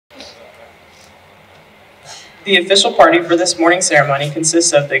The official party for this morning's ceremony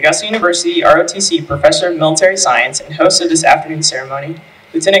consists of the Augusta University ROTC Professor of Military Science and host of this afternoon's ceremony,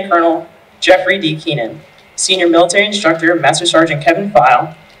 Lieutenant Colonel Jeffrey D. Keenan, Senior Military Instructor Master Sergeant Kevin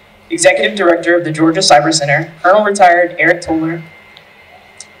File, Executive Director of the Georgia Cyber Center, Colonel Retired Eric Toller,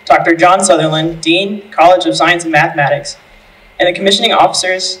 Dr. John Sutherland, Dean, College of Science and Mathematics, and the commissioning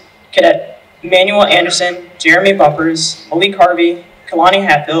officers, Cadet Manuel Anderson, Jeremy Bumpers, Malik Harvey, Kalani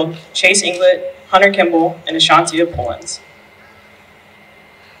Hatfield, Chase Inglet, Hunter Kimball, and Ashantia Pullins.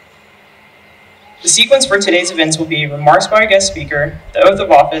 The sequence for today's events will be remarks by our guest speaker, the oath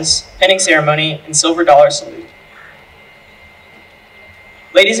of office, pinning ceremony, and silver dollar salute.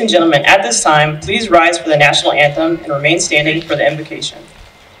 Ladies and gentlemen, at this time, please rise for the national anthem and remain standing for the invocation.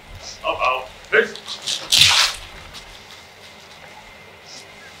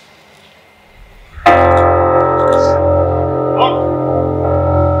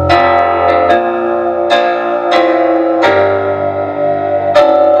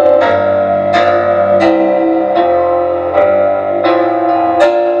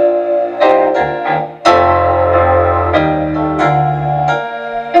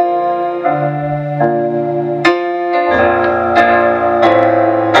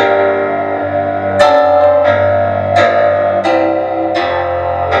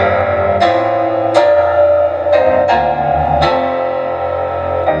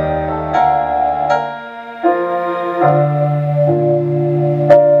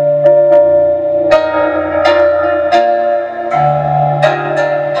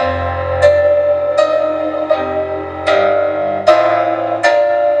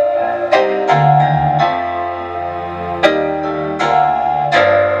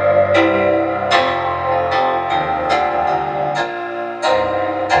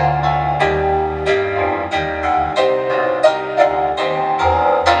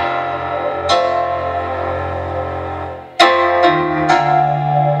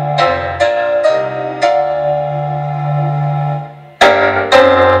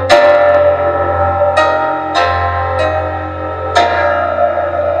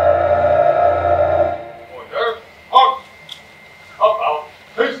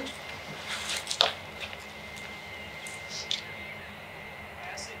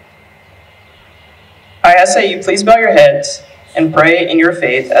 I ask that you please bow your heads and pray in your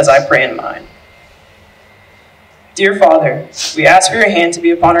faith as I pray in mine. Dear Father, we ask for your hand to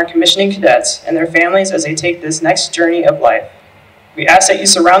be upon our commissioning cadets and their families as they take this next journey of life. We ask that you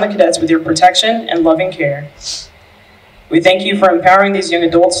surround the cadets with your protection and loving care. We thank you for empowering these young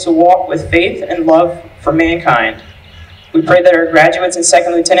adults to walk with faith and love for mankind. We pray that our graduates and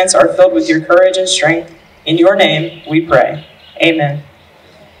second lieutenants are filled with your courage and strength. In your name, we pray. Amen.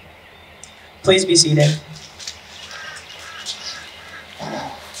 Please be seated.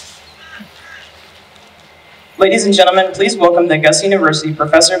 Ladies and gentlemen, please welcome the Augusta University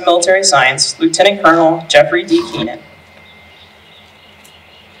Professor of Military Science, Lieutenant Colonel Jeffrey D. Keenan.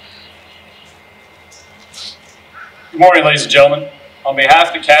 Good morning, ladies and gentlemen. On behalf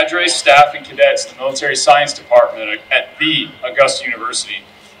of the cadre, staff, and cadets in the Military Science Department at the Augusta University,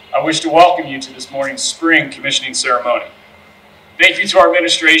 I wish to welcome you to this morning's spring commissioning ceremony. Thank you to our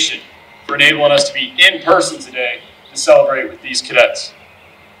administration for enabling us to be in person today to celebrate with these cadets.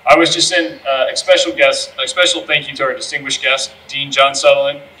 I wish to send a special thank you to our distinguished guest, Dean John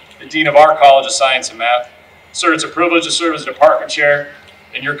Sutherland, the Dean of our College of Science and Math. Sir, it's a privilege to serve as a department chair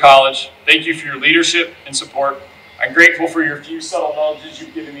in your college. Thank you for your leadership and support. I'm grateful for your few subtle nudges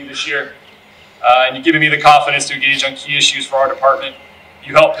you've given me this year, and you've given me the confidence to engage on key issues for our department.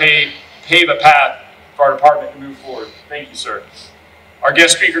 You helped pave a path for our department to move forward. Thank you, sir. Our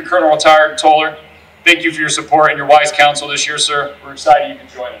guest speaker, Colonel Retired Toller, thank you for your support and your wise counsel this year, sir. We're excited you can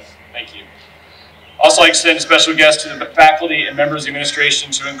join us. Thank you. Also, like to extend a special guest to the faculty and members of the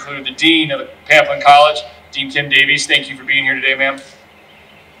administration, to include the Dean of the Pamplin College, Dean Kim Davies. Thank you for being here today, ma'am.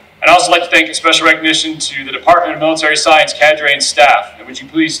 I'd also like to thank a special recognition to the Department of Military Science cadre and staff. And would you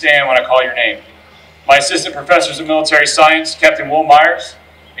please stand when I call your name? My assistant professors of military science, Captain Will Myers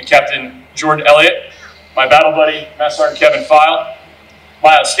and Captain Jordan Elliott, my battle buddy, Master Sergeant Kevin File,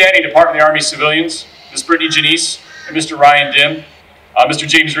 my outstanding Department of the Army civilians, Ms. Brittany Janice and Mr. Ryan Dim. Mr.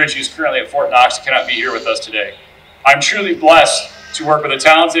 James Ritchie is currently at Fort Knox and cannot be here with us today. I'm truly blessed to work with a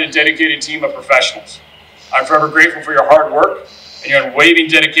talented and dedicated team of professionals. I'm forever grateful for your hard work and your unwavering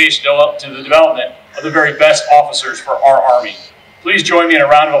dedication to the development of the very best officers for our Army. Please join me in a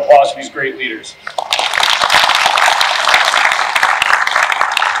round of applause for these great leaders.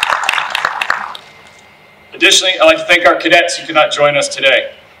 Additionally, I'd like to thank our cadets who could not join us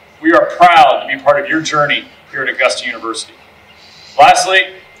today. We are proud to be part of your journey here at Augusta University. Lastly,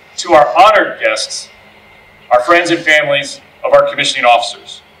 to our honored guests, our friends and families of our commissioning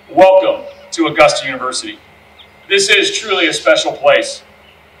officers, welcome to Augusta University. This is truly a special place,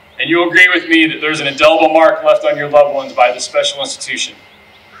 and you'll agree with me that there's an indelible mark left on your loved ones by this special institution.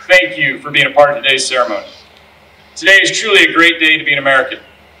 Thank you for being a part of today's ceremony. Today is truly a great day to be an American.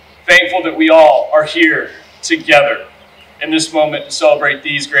 Thankful that we all are here together in this moment to celebrate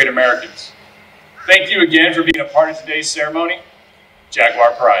these great Americans. Thank you again for being a part of today's ceremony.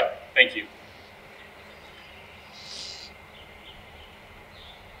 Jaguar Pride. Thank you.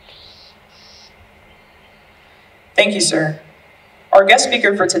 Thank you, sir. Our guest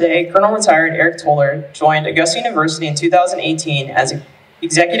speaker for today, Colonel Retired Eric Toller, joined Augusta University in 2018 as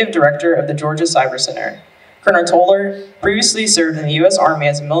Executive Director of the Georgia Cyber Center. Colonel Toller previously served in the U.S. Army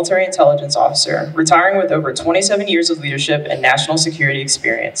as a military intelligence officer, retiring with over 27 years of leadership and national security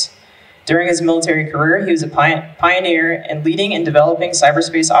experience. During his military career, he was a pioneer in leading and developing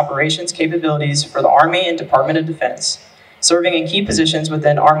cyberspace operations capabilities for the Army and Department of Defense, serving in key positions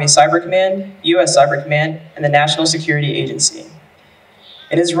within Army Cyber Command, U.S. Cyber Command, and the National Security Agency.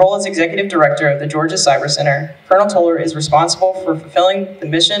 In his role as Executive Director of the Georgia Cyber Center, Colonel Toller is responsible for fulfilling the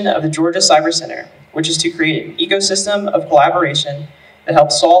mission of the Georgia Cyber Center, which is to create an ecosystem of collaboration that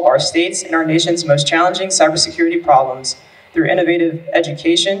helps solve our state's and our nation's most challenging cybersecurity problems through innovative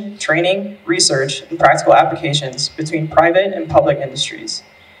education, training, research, and practical applications between private and public industries.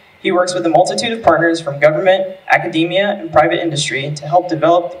 He works with a multitude of partners from government, academia, and private industry to help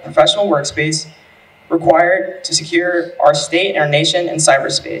develop the professional workspace required to secure our state and our nation in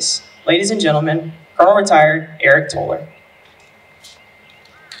cyberspace. Ladies and gentlemen, Colonel Retired Eric Toller.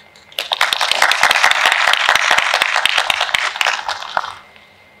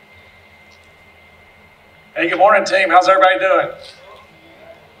 Hey, good morning, team. How's everybody doing?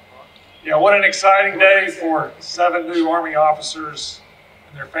 Yeah, what an exciting day for 7 new Army officers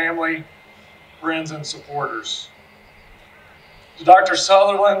and their family, friends, and supporters. To Dr.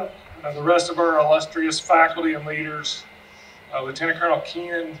 Sutherland and the rest of our illustrious faculty and leaders, Lieutenant Colonel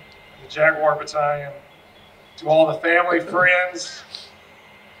Keenan, the Jaguar Battalion, to all the family, friends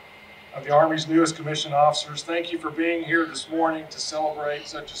of the Army's newest commissioned officers, thank you for being here this morning to celebrate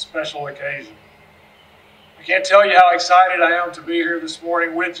such a special occasion. I can't tell you how excited I am to be here this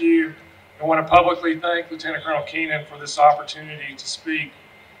morning with you. I want to publicly thank Lieutenant Colonel Keenan for this opportunity to speak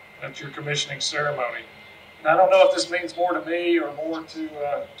at your commissioning ceremony. And I don't know if this means more to me or more to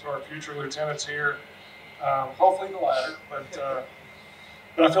our future lieutenants here. Hopefully the latter, but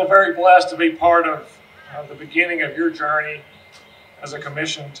I feel very blessed to be part of the beginning of your journey as a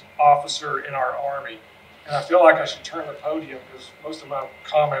commissioned officer in our Army. And I feel like I should turn the podium because most of my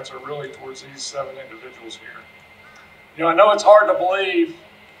comments are really towards these 7 individuals here. You know, I know it's hard to believe,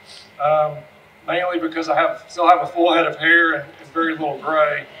 mainly because I still have a full head of hair and very little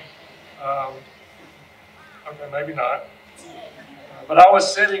gray. Okay, maybe not. But I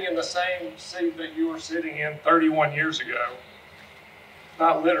was sitting in the same seat that you were sitting in 31 years ago.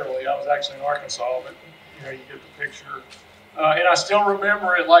 Not literally, I was actually in Arkansas, but you know, you get the picture. And I still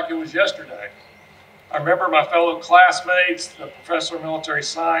remember it like it was yesterday. I remember my fellow classmates, the professor of military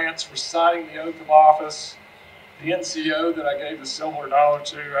science, reciting the oath of office, the NCO that I gave the silver dollar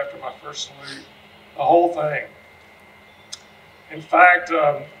to after my first salute, the whole thing. In fact,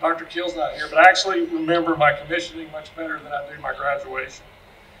 Dr. Keel's not here, but I actually remember my commissioning much better than I do my graduation.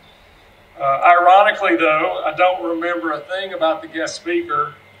 Ironically, though, I don't remember a thing about the guest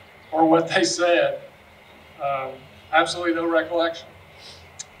speaker or what they said. Absolutely no recollection.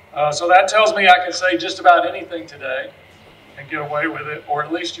 So that tells me I can say just about anything today and get away with it, or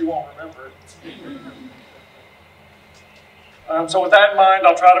at least you won't remember it. So with that in mind,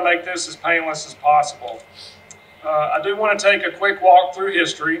 I'll try to make this as painless as possible. I do want to take a quick walk through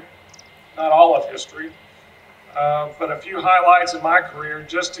history, not all of history, but a few highlights of my career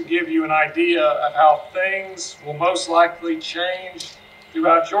just to give you an idea of how things will most likely change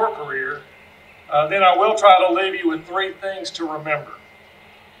throughout your career. Then I will try to leave you with 3 things to remember.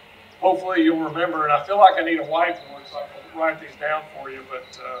 Hopefully you'll remember, and I feel like I need a whiteboard so I can write these down for you,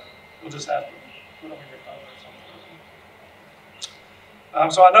 but we'll just have to put them in your phone or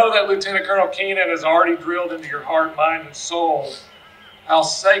something. So I know that Lieutenant Colonel Keenan has already drilled into your heart, mind, and soul how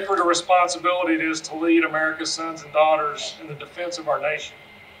sacred a responsibility it is to lead America's sons and daughters in the defense of our nation.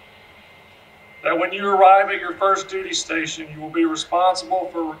 That when you arrive at your first duty station, you will be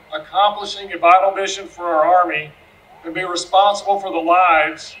responsible for accomplishing a vital mission for our Army and be responsible for the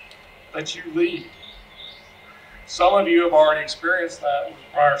lives that you lead. Some of you have already experienced that with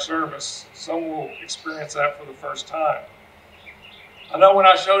prior service. Some will experience that for the first time. I know when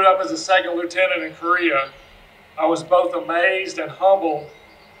I showed up as a 2nd lieutenant in Korea, I was both amazed and humbled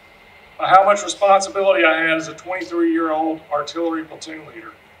how much responsibility I had as a 23-year-old artillery platoon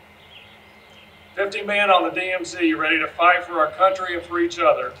leader. 50 men on the DMZ ready to fight for our country and for each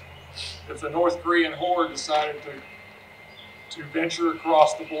other if the North Korean horde decided to venture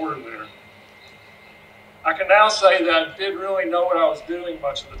across the border there. I can now say that I didn't really know what I was doing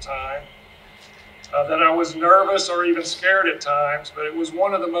much of the time, that I was nervous or even scared at times, but it was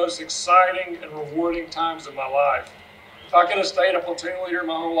one of the most exciting and rewarding times of my life. If I could have stayed a platoon leader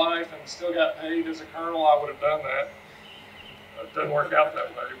my whole life and still got paid as a colonel, I would have done that. It doesn't work out that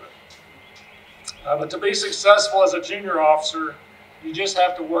way. But to be successful as a junior officer, you just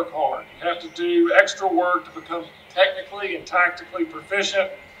have to work hard. You have to do extra work to become technically and tactically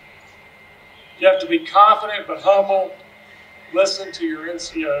proficient. You have to be confident but humble, listen to your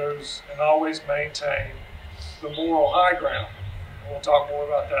NCOs, and always maintain the moral high ground. And we'll talk more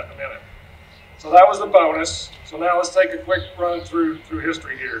about that in a minute. So that was the bonus. So now let's take a quick run through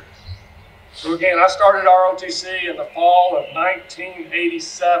history here. So again, I started ROTC in the fall of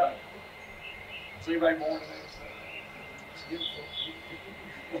 1987. Is anybody born in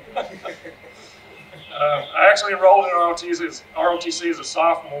 87? I actually enrolled in ROTC as a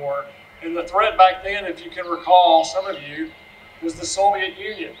sophomore. And the threat back then, if you can recall, some of you, was the Soviet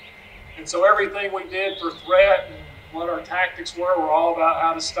Union. And so everything we did for threat and what our tactics were all about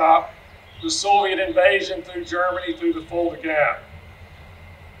how to stop the Soviet invasion through Germany, through the Fulda Gap.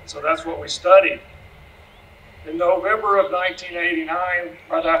 And so that's what we studied. In November of 1989,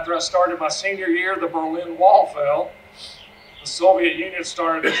 right after I started my senior year, the Berlin Wall fell. The Soviet Union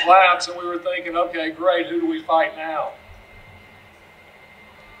started to collapse, and we were thinking, okay, great, who do we fight now?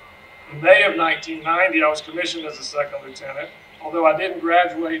 In May of 1990, I was commissioned as a second lieutenant, although I didn't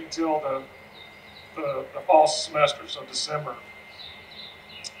graduate until the fall semester, so December.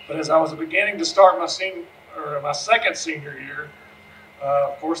 But as I was beginning to start my second senior year,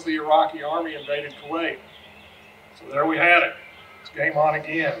 of course, the Iraqi army invaded Kuwait. So there we had it. It's game on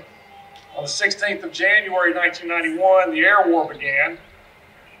again. On the 16th of January 1991, the air war began,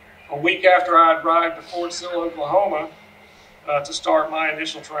 a week after I had arrived at Fort Sill, Oklahoma, to start my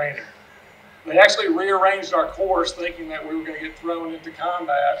initial training. They actually rearranged our course thinking that we were going to get thrown into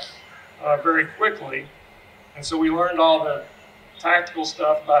combat very quickly. And so we learned all the tactical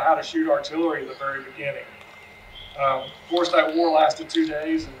stuff about how to shoot artillery at the very beginning. Of course, that war lasted 2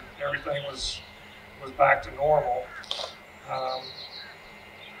 days and everything was back to normal.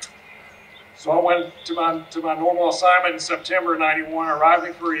 So I went to my normal assignment in September of '91, arrived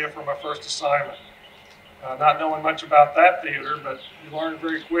in Korea for my first assignment. Not knowing much about that theater, but you learn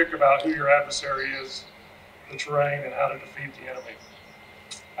very quick about who your adversary is, the terrain, and how to defeat the enemy.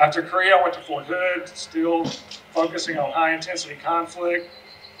 After Korea, I went to Fort Hood, still focusing on high-intensity conflict.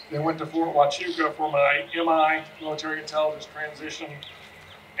 Then went to Fort Huachuca for my MI, Military Intelligence Transition,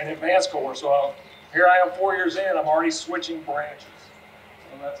 and Advanced Corps. So here I am 4 years in, I'm already switching branches.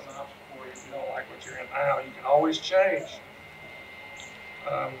 So that's an option for you if you don't like what you're in now. You can always change.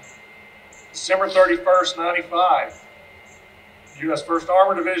 December 31st, 95, the U.S. 1st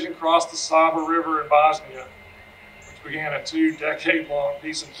Armored Division crossed the Sava River in Bosnia, which began a 2-decade-long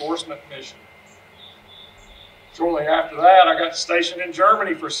peace enforcement mission. Shortly after that, I got stationed in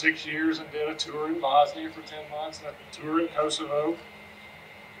Germany for 6 years and did a tour in Bosnia for 10 months and a tour in Kosovo.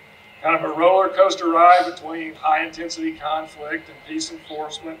 Kind of a roller coaster ride between high-intensity conflict and peace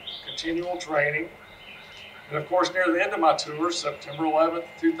enforcement, continual training. And of course, near the end of my tour, September 11th,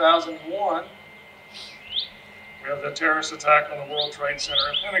 2001, we have the terrorist attack on the World Trade Center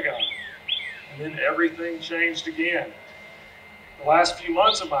and Pentagon. And then everything changed again. The last few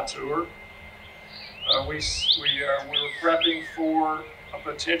months of my tour, we were prepping for a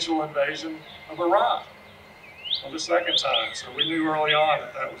potential invasion of Iraq for the second time. So we knew early on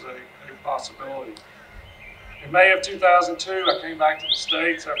that that was a possibility. In May of 2002, I came back to the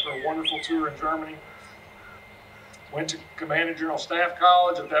States after a wonderful tour in Germany. Went to Command and General Staff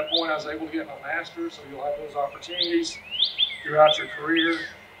College. At that point, I was able to get my master's, so you'll have those opportunities throughout your career.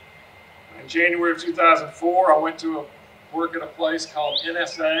 In January of 2004, I went to work at a place called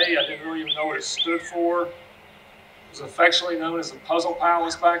NSA. I didn't really even know what it stood for. It was affectionately known as the Puzzle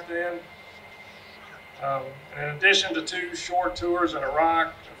Palace back then. In addition to 2 short tours in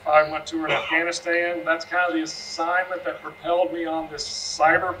Iraq, a 5-month tour in Afghanistan, that's kind of the assignment that propelled me on this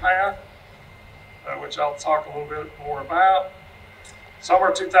cyber path, which I'll talk a little bit more about. Summer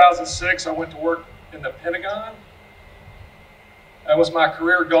of 2006, I went to work in the Pentagon. That was my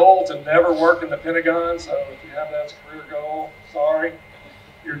career goal, to never work in the Pentagon. So if you have that as a career goal, sorry,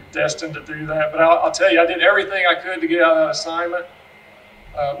 you're destined to do that. But I'll tell you, I did everything I could to get out of that assignment,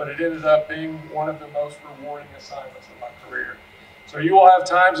 but it ended up being one of the most rewarding assignments of my career. So you will have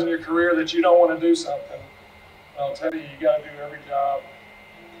times in your career that you don't want to do something. I'll tell you, you got to do every job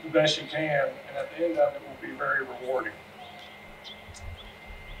the best you can, and at the end of it will be very rewarding.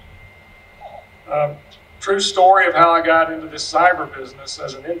 True story of how I got into this cyber business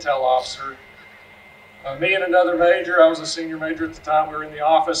as an intel officer. Me and another major, I was a senior major at the time, we were in the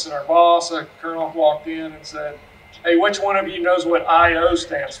office, and our boss, a colonel, walked in and said, "Hey, which one of you knows what IO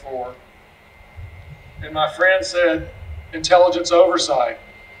stands for?" And my friend said, "Intelligence Oversight."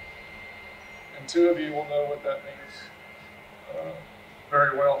 And two of you will know what that means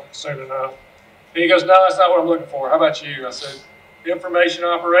very well soon enough. And he goes, "No, that's not what I'm looking for. How about you?" I said, "Information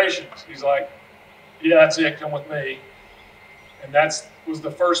Operations." He's like, "Yeah, that's it, come with me." And that was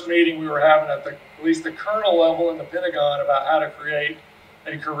the first meeting we were having at least the colonel level in the Pentagon about how to create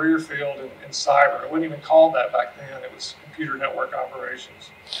a career field in cyber. It wasn't even called that back then. It was computer network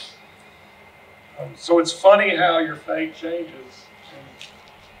operations. So it's funny how your fate changes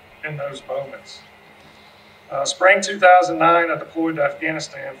in those moments. Spring 2009, I deployed to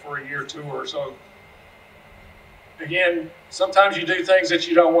Afghanistan for a year tour. So again, sometimes you do things that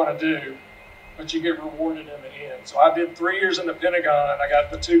you don't want to do, but you get rewarded in the end. So I did 3 years in the Pentagon. I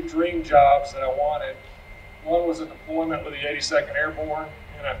got the 2 dream jobs that I wanted. One was a deployment with the 82nd Airborne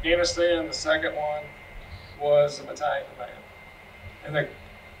in Afghanistan. The second one was a battalion command. And the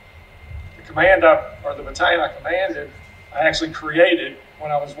command or the battalion I commanded, I actually created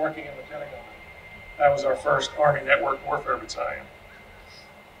when I was working in the Pentagon. That was our first Army Network Warfare Battalion.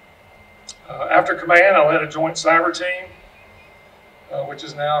 After command, I led a joint cyber team, which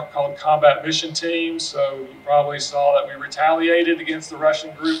is now called Combat Mission Team. So you probably saw that we retaliated against the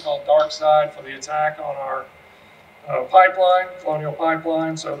Russian group called Dark Side for the attack on our pipeline, Colonial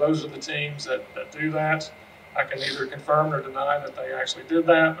Pipeline. So those are the teams that do that. I can neither confirm or deny that they actually did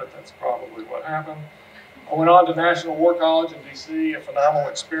that, but that's probably what happened. I went on to National War College in DC, a phenomenal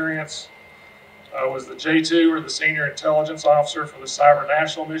experience. I was the J2, or the Senior Intelligence Officer for the Cyber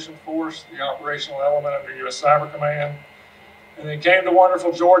National Mission Force, the operational element under U.S. Cyber Command. And then came to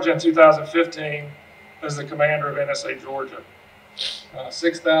wonderful Georgia in 2015 as the commander of NSA Georgia.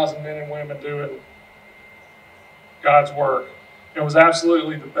 6,000 men and women doing God's work. It was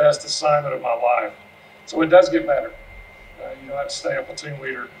absolutely the best assignment of my life. So it does get better. You don't have to stay a platoon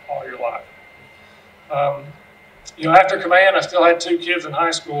leader all your life. After command, I still had 2 kids in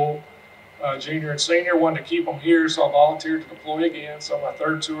high school, junior and senior. Wanted to keep them here, so I volunteered to deploy again. So my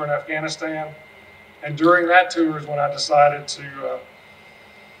 3rd tour in Afghanistan. And during that tour is when I decided to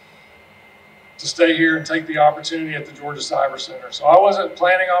stay here and take the opportunity at the Georgia Cyber Center. So I wasn't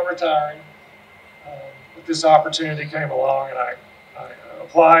planning on retiring, but this opportunity came along, and I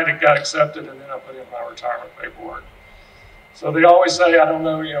applied, it got accepted, and then I put in my retirement paperwork. So they always say, I don't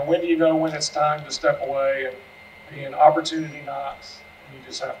know, when do you know when it's time to step away? And again, opportunity knocks, and you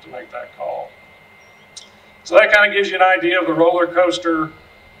just have to make that call. So that kind of gives you an idea of the roller coaster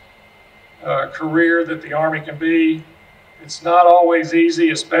career that the Army can be. It's not always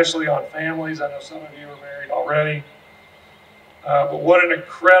easy, especially on families. I know some of you are married already. But what an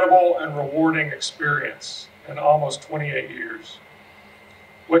incredible and rewarding experience in almost 28 years.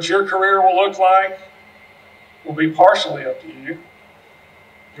 What your career will look like will be partially up to you.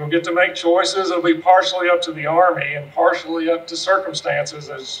 You'll get to make choices. It'll be partially up to the Army and partially up to circumstances,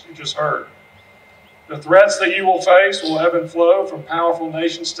 as you just heard. The threats that you will face will ebb and flow from powerful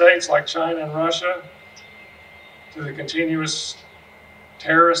nation states like China and Russia to the continuous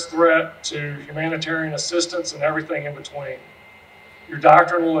terrorist threat to humanitarian assistance and everything in between. Your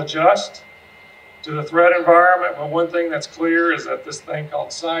doctrine will adjust to the threat environment, but one thing that's clear is that this thing called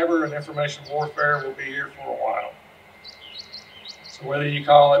cyber and information warfare will be here for a while. So whether you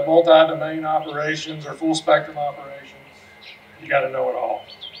call it multi-domain operations or full spectrum operations, you got to know it all.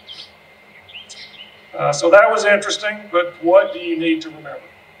 So that was interesting, but what do you need to remember?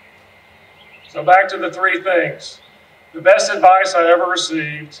 So back to the 3 things. The best advice I ever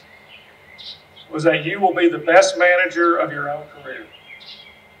received was that you will be the best manager of your own career.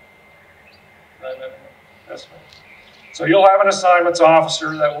 Right? So you'll have an assignments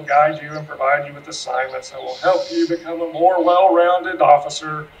officer that will guide you and provide you with assignments that will help you become a more well-rounded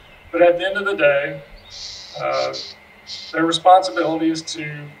officer. But at the end of the day, their responsibility is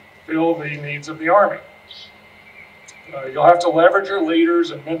to fill the needs of the Army. You'll have to leverage your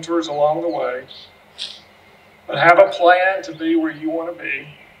leaders and mentors along the way, but have a plan to be where you want to be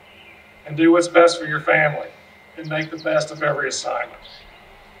and do what's best for your family and make the best of every assignment.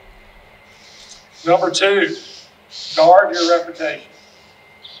 Number 2, guard your reputation.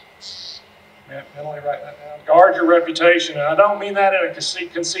 Mentally write that down. Guard your reputation. And I don't mean that in a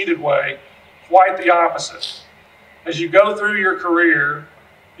conceited way, quite the opposite. As you go through your career,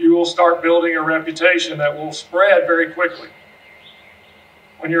 you will start building a reputation that will spread very quickly.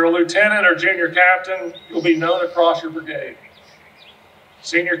 When you're a lieutenant or junior captain, you'll be known across your brigade.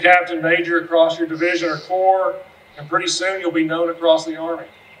 Senior captain, major across your division or corps, and pretty soon you'll be known across the Army.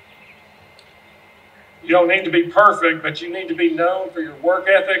 You don't need to be perfect, but you need to be known for your work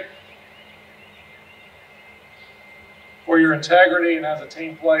ethic, for your integrity, and as a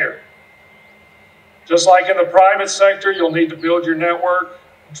team player. Just like in the private sector, you'll need to build your network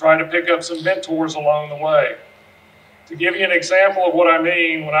and try to pick up some mentors along the way. To give you an example of what I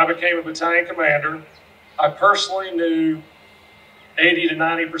mean, when I became a battalion commander, I personally knew 80 to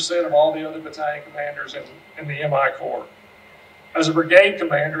 90% of all the other battalion commanders in the MI Corps. As a brigade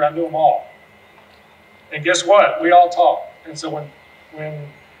commander, I knew them all. And guess what? We all talk. And so when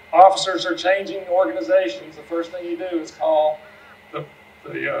officers are changing organizations, the first thing you do is call the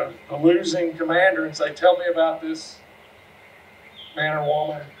losing commander and say, tell me about this man or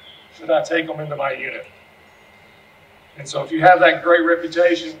woman. Should I take them into my unit? And so if you have that great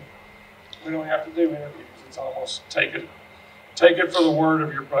reputation, we don't have to do interviews. It's almost take it for the word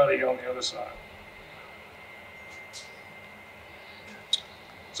of your buddy on the other side.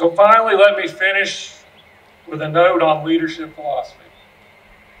 So finally, let me finish with a note on leadership philosophy.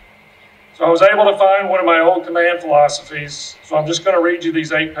 So I was able to find one of my old command philosophies, so I'm just going to read you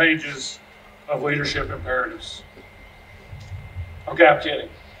these 8 pages of leadership imperatives. Okay, I'm kidding.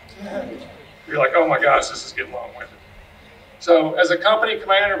 You're like, oh my gosh, this is getting long-winded. So as a company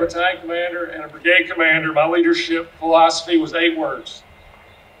commander, battalion commander, and a brigade commander, my leadership philosophy was 8 words.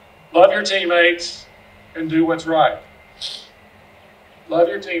 Love your teammates and do what's right. Love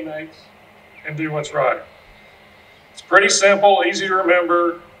your teammates and do what's right. It's pretty simple, easy to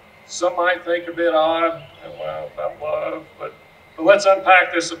remember. Some might think a bit odd, well, about love, but let's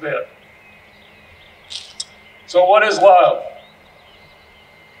unpack this a bit. So what is love?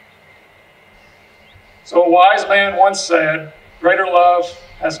 So a wise man once said, greater love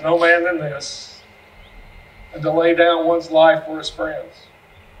has no man than this, than to lay down one's life for his friends.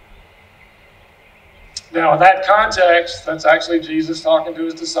 Now in that context, that's actually Jesus talking to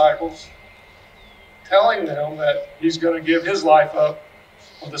his disciples, telling them that he's going to give his life up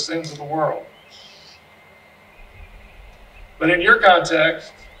for the sins of the world. But in your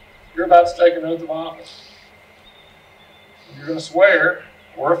context, you're about to take an oath of office. You're going to swear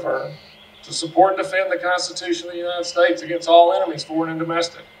or affirm to support and defend the Constitution of the United States against all enemies, foreign and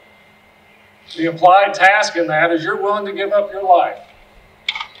domestic. The implied task in that is you're willing to give up your life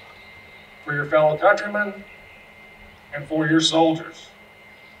for your fellow countrymen and for your soldiers.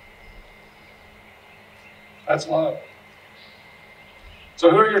 That's love. So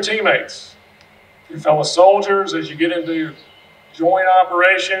who are your teammates? Your fellow soldiers as you get into joint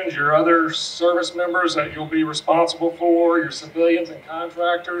operations, your other service members that you'll be responsible for, your civilians and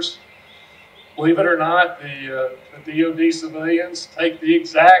contractors. Believe it or not, the DoD civilians take the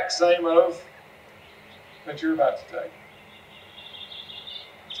exact same oath that you're about to take.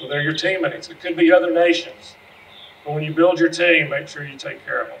 So they're your teammates. It could be other nations. But when you build your team, make sure you take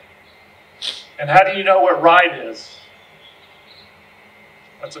care of them. And how do you know what right is?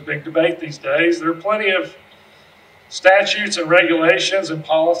 That's a big debate these days. There are plenty of statutes and regulations and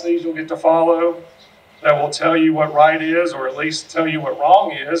policies you'll get to follow that will tell you what right is, or at least tell you what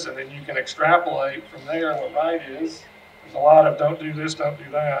wrong is, and then you can extrapolate from there what right is. There's a lot of don't do this, don't do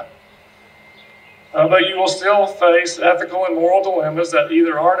that. But you will still face ethical and moral dilemmas that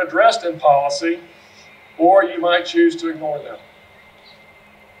either aren't addressed in policy, or you might choose to ignore them.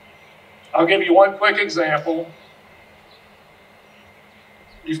 I'll give you one quick example.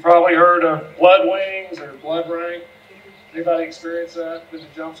 You've probably heard of blood wings or blood rank. Anybody experience that? Been to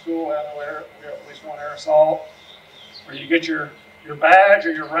jump school? I know at least one air assault, where you get your badge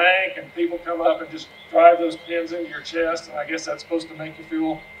or your rank, and people come up and just drive those pins into your chest, and I guess that's supposed to make you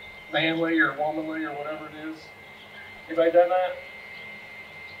feel manly or womanly or whatever it is. Anybody done that?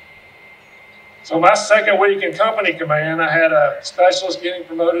 So my second week in company command, I had a specialist getting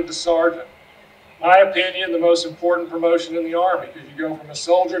promoted to sergeant. My opinion, the most important promotion in the Army, because you go from a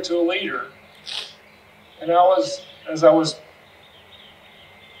soldier to a leader. And as I was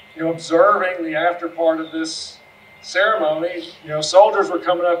observing the after part of this ceremony, soldiers were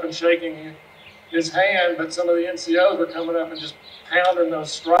coming up and shaking his hand, but some of the NCOs were coming up and just pounding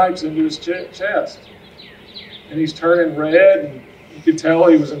those stripes into his chest. And he's turning red, and you could tell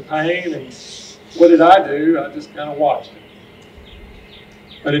he was in pain. And what did I do? I just kind of watched it.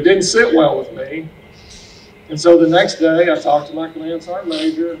 But it didn't sit well with me. And so the next day, I talked to my command sergeant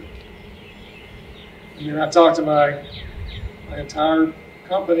major, and then I talked to my entire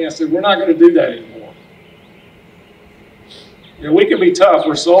company. I said, we're not going to do that anymore. You know, we can be tough,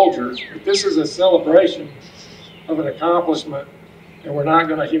 we're soldiers, but this is a celebration of an accomplishment, and we're not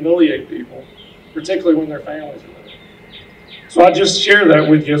going to humiliate people, particularly when their families are there. So I just share that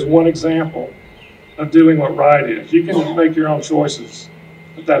with you as one example of doing what right is. You can make your own choices,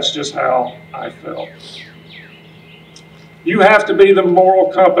 but that's just how I felt. You have to be the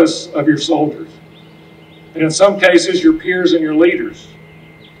moral compass of your soldiers, and in some cases, your peers and your leaders.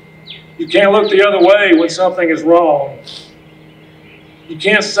 You can't look the other way when something is wrong. You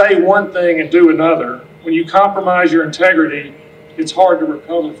can't say one thing and do another. When you compromise your integrity, it's hard to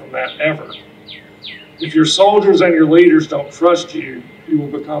recover from that ever. If your soldiers and your leaders don't trust you, you will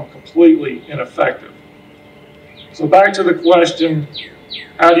become completely ineffective. So back to the question,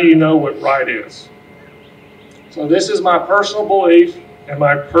 how do you know what right is? So this is my personal belief and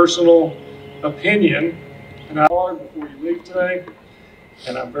my personal opinion, and I'm hard before you leave today,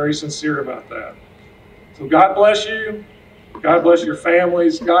 and I'm very sincere about that. So God bless you. God bless your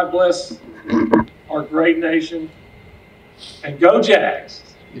families. God bless our great nation. And go Jags.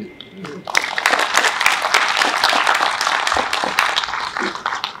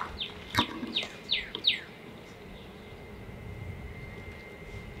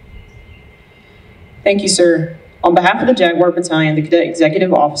 Thank you, sir. On behalf of the Jaguar Battalion, the Cadet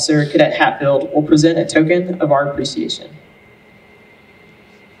Executive Officer, Cadet Hatfield, will present a token of our appreciation.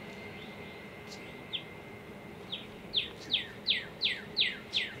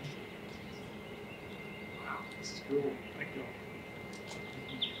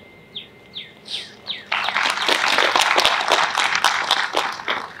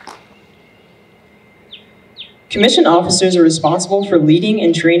 Commissioned officers are responsible for leading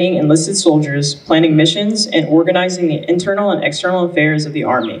and training enlisted soldiers, planning missions, and organizing the internal and external affairs of the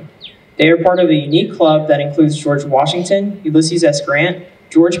Army. They are part of a unique club that includes George Washington, Ulysses S. Grant,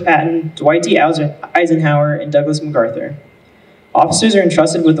 George Patton, Dwight D. Eisenhower, and Douglas MacArthur. Officers are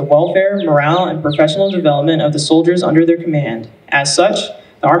entrusted with the welfare, morale, and professional development of the soldiers under their command. As such,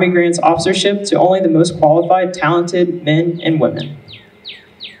 the Army grants officership to only the most qualified, talented men and women.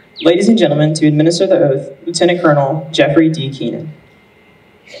 Ladies and gentlemen, to administer the oath, Lieutenant Colonel Jeffrey D. Keenan.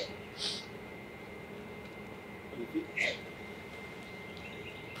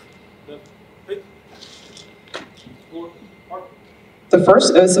 The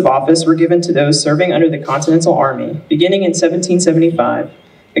first oaths of office were given to those serving under the Continental Army. Beginning in 1775,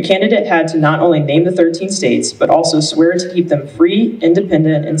 a candidate had to not only name the 13 states, but also swear to keep them free,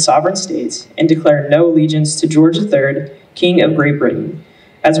 independent, and sovereign states, and declare no allegiance to George III, King of Great Britain,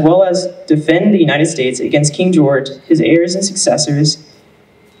 as well as defend the United States against King George, his heirs and successors,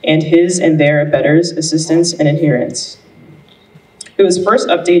 and his and their abettors, assistants, and adherents. It was first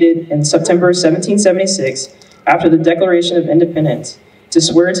updated in September 1776 after the Declaration of Independence to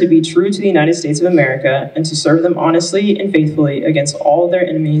swear to be true to the United States of America and to serve them honestly and faithfully against all their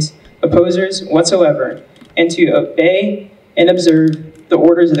enemies, opposers whatsoever, and to obey and observe the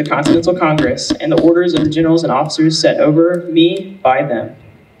orders of the Continental Congress and the orders of the generals and officers set over me by them.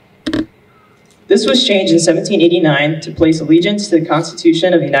 This was changed in 1789 to place allegiance to the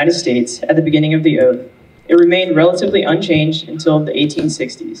Constitution of the United States at the beginning of the oath. It remained relatively unchanged until the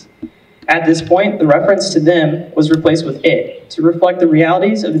 1860s. At this point, the reference to them was replaced with it, to reflect the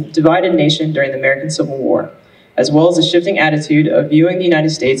realities of the divided nation during the American Civil War, as well as the shifting attitude of viewing the United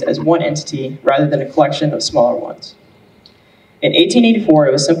States as one entity rather than a collection of smaller ones. In 1884,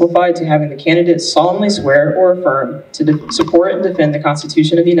 it was simplified to having the candidate solemnly swear or affirm to support and defend the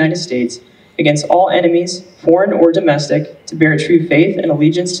Constitution of the United States against all enemies, foreign or domestic, to bear true faith and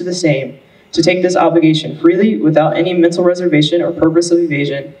allegiance to the same, to take this obligation freely without any mental reservation or purpose of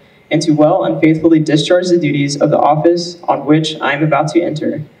evasion, and to well and faithfully discharge the duties of the office on which I am about to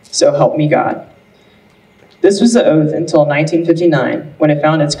enter. So help me God. This was the oath until 1959, when it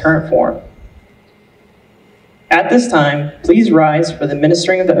found its current form. At this time, please rise for the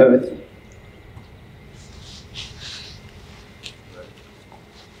ministering of the oath.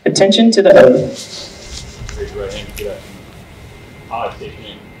 Attention to the oath. Raise your right hand to that. I state your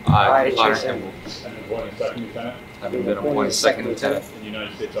name. I, Connor Kimball, Having been appointed second lieutenant having been appointed second lieutenant in the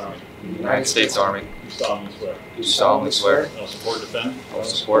United States Army. in the United States Army, Do solemnly swear. do solemnly swear I will support and defend I will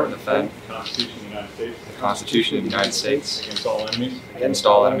support and defend the Constitution of the United States the Constitution of the United States against all enemies, against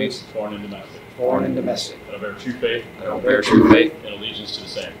all enemies, foreign and domestic. foreign and domestic. That I bear true faith That I will bear true faith and allegiance to the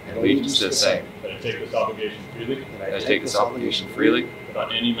same. and allegiance to the same. That I take this obligation freely That I take this obligation freely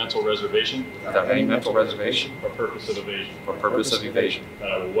without any mental reservation without any mental reservation or purpose of evasion. or purpose of evasion.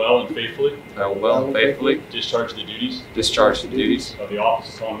 That I will well and faithfully That I will well and faithfully discharge the duties discharge the duties of the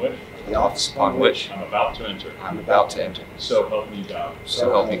office upon which of the office upon which I'm about to enter. I am about to enter. So help me God.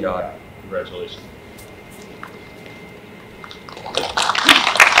 So help me God. Congratulations.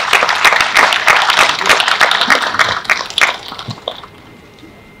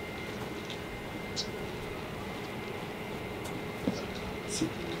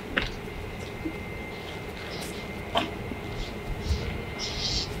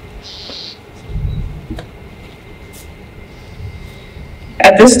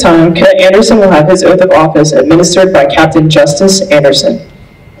 this time, Cadet Anderson will have his oath of office administered by Captain Justice Anderson.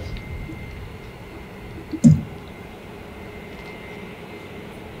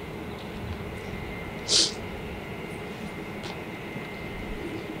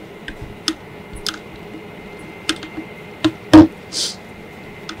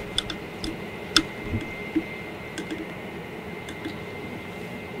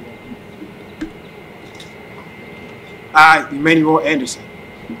 I, Emmanuel Anderson,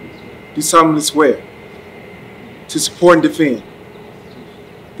 do solemnly swear to support and defend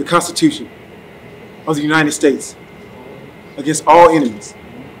the Constitution of the United States against all enemies,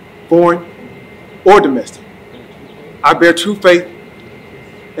 foreign or domestic. I bear true faith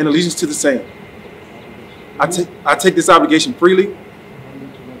and allegiance to the same. I take this obligation freely,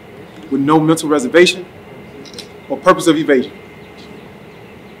 with no mental reservation or purpose of evasion.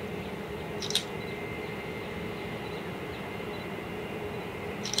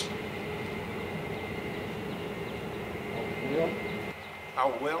 I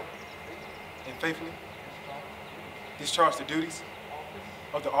will well and faithfully discharge the duties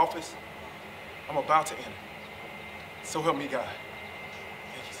of the office I'm about to enter. So help me God.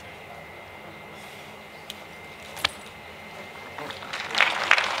 Thank you, sir.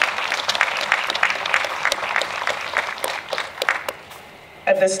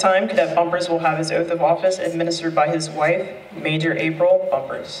 At this time, Cadet Bumpers will have his oath of office administered by his wife, Major April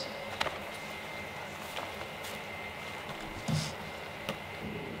Bumpers.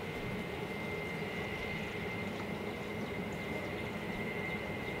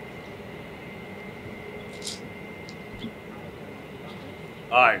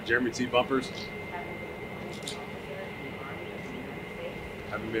 I, Jeremy T. Bumpers,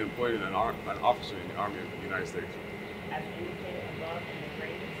 having been appointed an officer in the Army of the United States,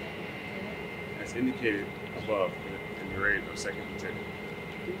 as indicated above in the grade of second lieutenant,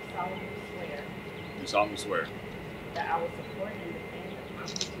 do solemnly swear that I will support and defend the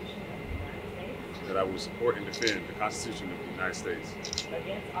Constitution of the United States that I will support and defend the Constitution of the United States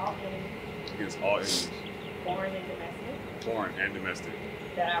against all enemies, foreign and domestic,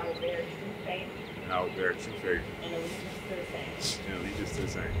 that I will bear true faith and I will bear true faith and allegiance to the same, and allegiance to the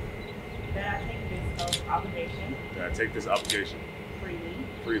same, that I take this obligation freely,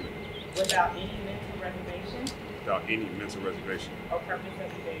 without any mental reservation or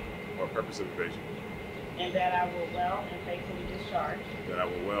purpose of evasion, and that I will well and faithfully discharge the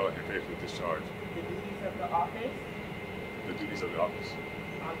duties of the office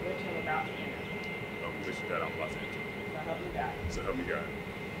on which I'm about to enter. that I'm about to enter. So help me God. So help me God.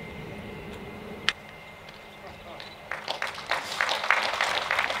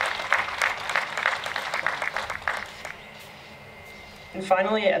 And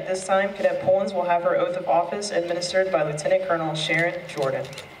finally, at this time, Cadet Pollins will have her oath of office administered by Lieutenant Colonel Sharon Jordan.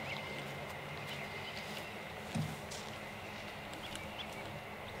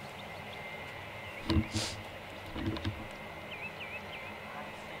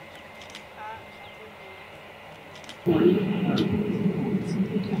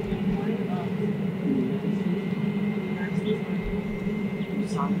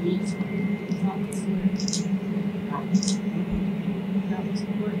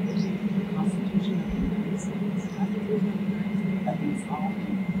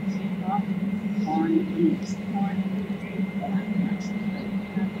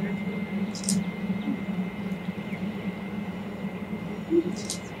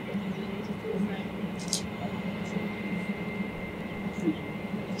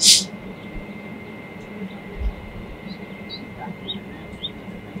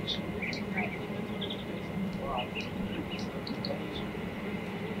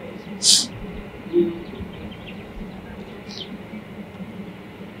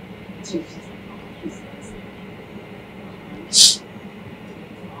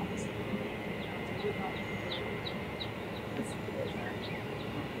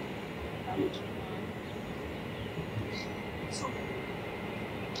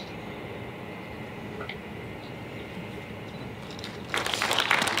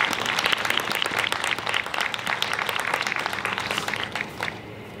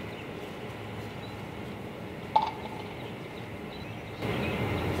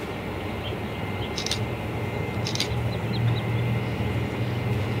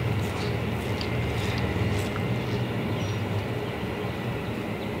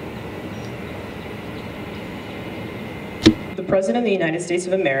 The President of the United States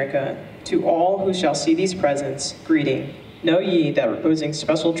of America, to all who shall see these presents, greeting. Know ye that reposing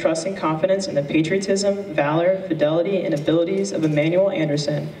special trust and confidence in the patriotism, valor, fidelity, and abilities of Emmanuel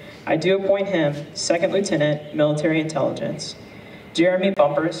Anderson, I do appoint him Second Lieutenant, Military Intelligence. Jeremy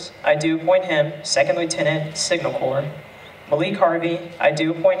Bumpers, I do appoint him 2nd Lieutenant, Signal Corps. Malik Harvey, I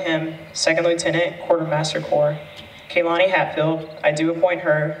do appoint him 2nd Lieutenant, Quartermaster Corps. Kaylani Hatfield, I do appoint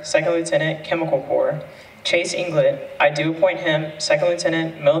her 2nd Lieutenant, Chemical Corps. Chase Inglet, I do appoint him 2nd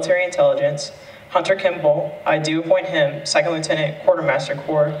Lieutenant, Military Intelligence. Hunter Kimball, I do appoint him 2nd Lieutenant, Quartermaster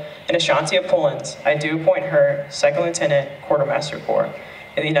Corps. And Ashantia Pullins, I do appoint her 2nd Lieutenant, Quartermaster Corps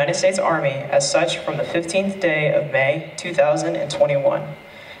in the United States Army as such from the 15th day of May, 2021.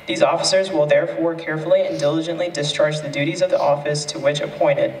 These officers will therefore carefully and diligently discharge the duties of the office to which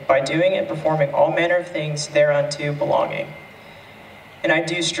appointed by doing and performing all manner of things thereunto belonging. And I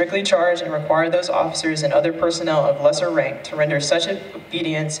do strictly charge and require those officers and other personnel of lesser rank to render such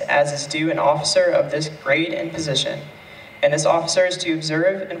obedience as is due an officer of this grade and position. And this officer is to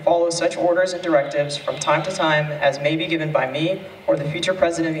observe and follow such orders and directives from time to time as may be given by me or the future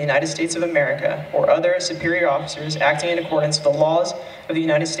President of the United States of America or other superior officers acting in accordance with the laws of the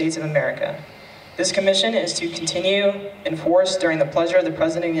United States of America. This commission is to continue in force during the pleasure of the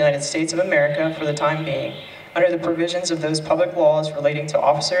President of the United States of America for the time being, under the provisions of those public laws relating to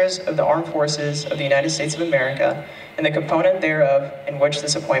officers of the armed forces of the United States of America and the component thereof in which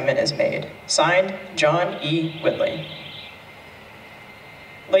this appointment is made. Signed, John E. Whitley.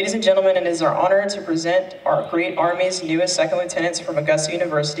 Ladies and gentlemen, it is our honor to present our great Army's newest 2nd Lieutenants from Augusta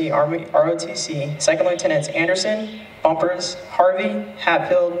University, Army ROTC, 2nd Lieutenants Anderson, Bumpers, Harvey,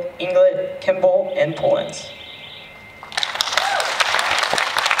 Hatfield, Inglet, Kimball, and Pullins.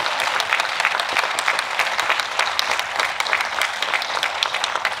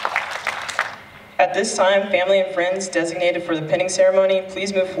 At this time, family and friends designated for the pinning ceremony,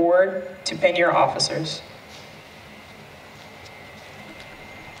 please move forward to pin your officers.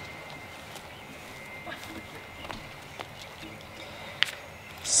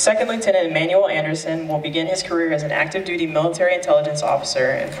 Second Lieutenant Emmanuel Anderson will begin his career as an active duty military intelligence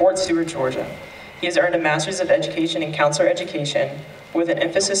officer in Fort Stewart, Georgia. He has earned a Master's of Education in Counselor Education with an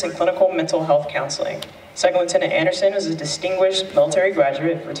emphasis in clinical mental health counseling. Second Lieutenant Anderson is a distinguished military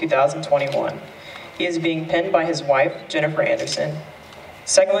graduate for 2021. He is being pinned by his wife, Jennifer Anderson.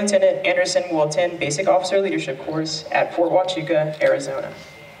 Second Lieutenant Anderson will attend Basic Officer Leadership course at Fort Huachuca, Arizona.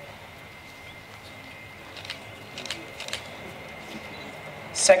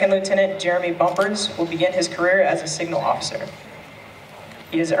 Second Lieutenant Jeremy Bumpers will begin his career as a signal officer.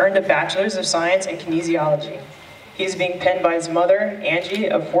 He has earned a Bachelor's of Science in Kinesiology. He is being pinned by his mother, Angie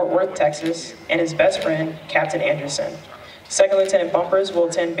of Fort Worth, Texas, and his best friend, Captain Anderson. Second Lieutenant Bumpers will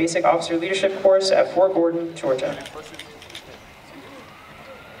attend Basic Officer Leadership course at Fort Gordon, Georgia.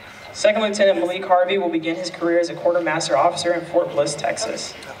 Second Lieutenant Malik Harvey will begin his career as a Quartermaster Officer in Fort Bliss,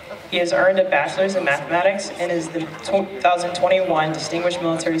 Texas. He has earned a Bachelor's in Mathematics and is the 2021 Distinguished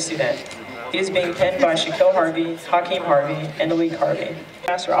Military Student. He is being pinned by Shaquille Harvey, Hakeem Harvey, and Malik Harvey.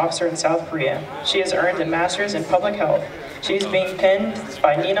 Master Officer in South Korea. She has earned a Master's in Public Health. She is being pinned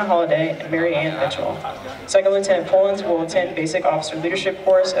by Nina Holliday and Mary Ann Mitchell. Second Lieutenant Pullins will attend Basic Officer Leadership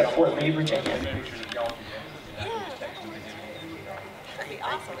course at Fort Lee, Virginia.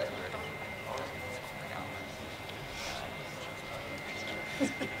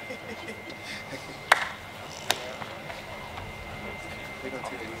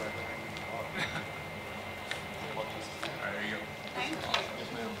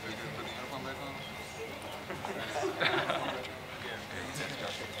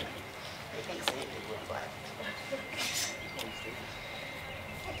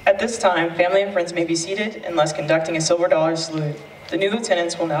 At this time, family and friends may be seated unless conducting a silver dollar salute. The new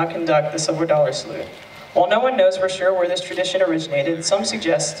lieutenants will now conduct the silver dollar salute. While no one knows for sure where this tradition originated, some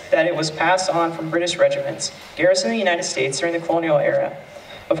suggest that it was passed on from British regiments garrisoning the United States during the colonial era.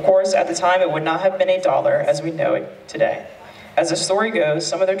 Of course, at the time it would not have been $1 as we know it today. As the story goes,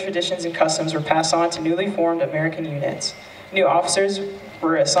 some of their traditions and customs were passed on to newly formed American units. New officers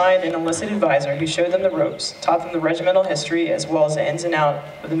were assigned an enlisted advisor who showed them the ropes, taught them the regimental history as well as the ins and outs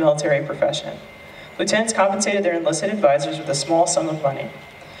of the military profession. Lieutenants compensated their enlisted advisors with a small sum of money.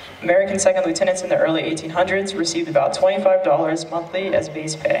 American second lieutenants in the early 1800s received about $25 monthly as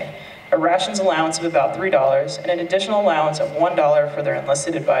base pay, a rations allowance of about $3, and an additional allowance of $1 for their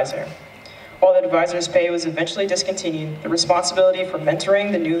enlisted advisor. While the advisor's pay was eventually discontinued, the responsibility for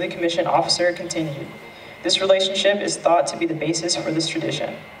mentoring the newly commissioned officer continued. This relationship is thought to be the basis for this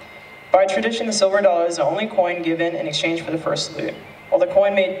tradition. By tradition, the silver dollar is the only coin given in exchange for the first salute. While the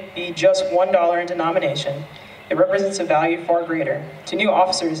coin may be just $1 in denomination, it represents a value far greater. To new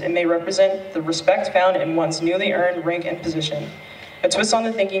officers, it may represent the respect found in one's newly earned rank and position. A twist on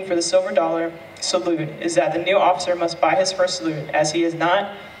the thinking for the silver dollar salute is that the new officer must buy his first salute, as he has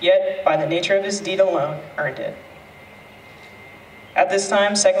not yet, by the nature of his deed alone, earned it. At this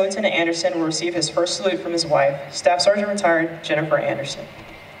time, Second Lieutenant Anderson will receive his first salute from his wife, Staff Sergeant Retired Jennifer Anderson.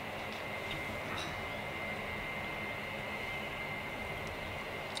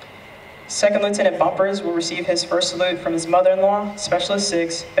 Second Lieutenant Bumpers will receive his first salute from his mother-in-law, Specialist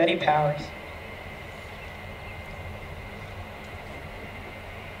 6, Betty Powers.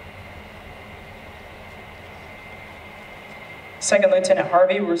 Second Lieutenant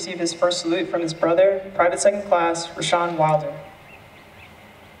Harvey will receive his first salute from his brother, Private Second Class, Rashawn Wilder.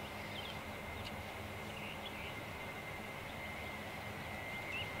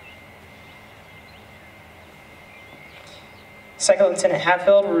 Second Lieutenant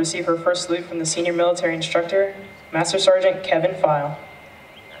Hatfield will receive her first salute from the Senior Military Instructor, Master Sergeant Kevin File.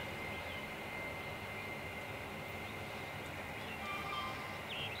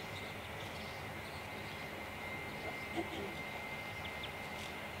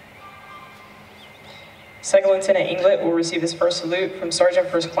 Second Lieutenant Inglet will receive his first salute from Sergeant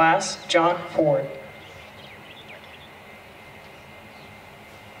First Class John Ford.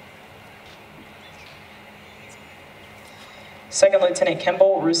 Second Lieutenant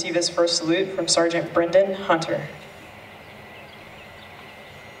Kimball will receive his first salute from Sergeant Brendan Hunter.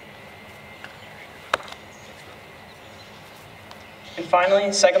 And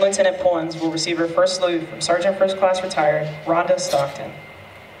finally, Second Lieutenant Pullins will receive her first salute from Sergeant First Class Retired Rhonda Stockton.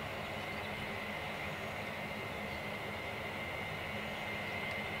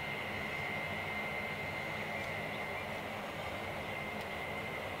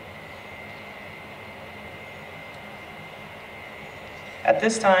 At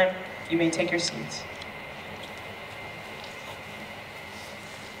this time, you may take your seats.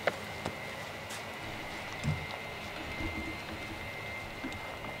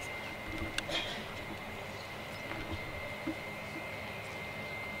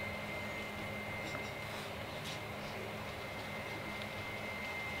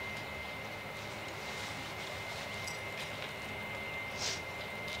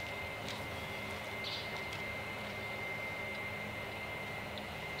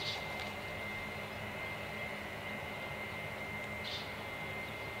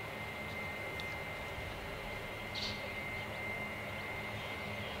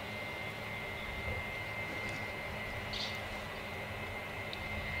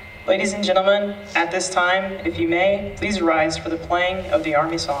 Ladies and gentlemen, at this time, if you may, please rise for the playing of the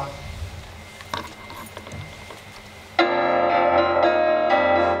Army Song.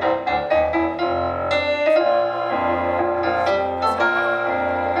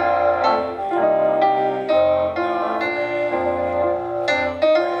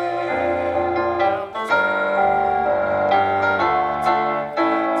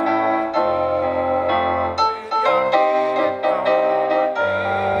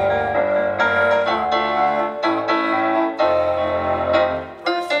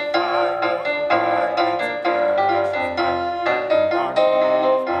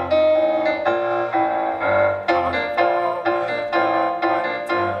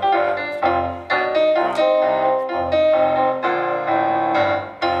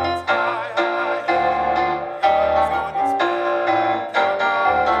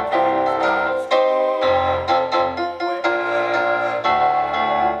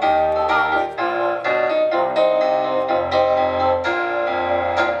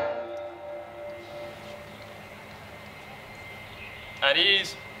 At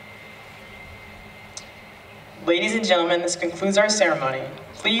ease. Ladies and gentlemen, this concludes our ceremony.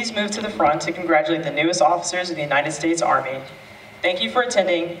 Please move to the front to congratulate the newest officers of the United States Army. Thank you for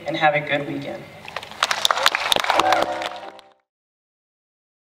attending and have a good weekend.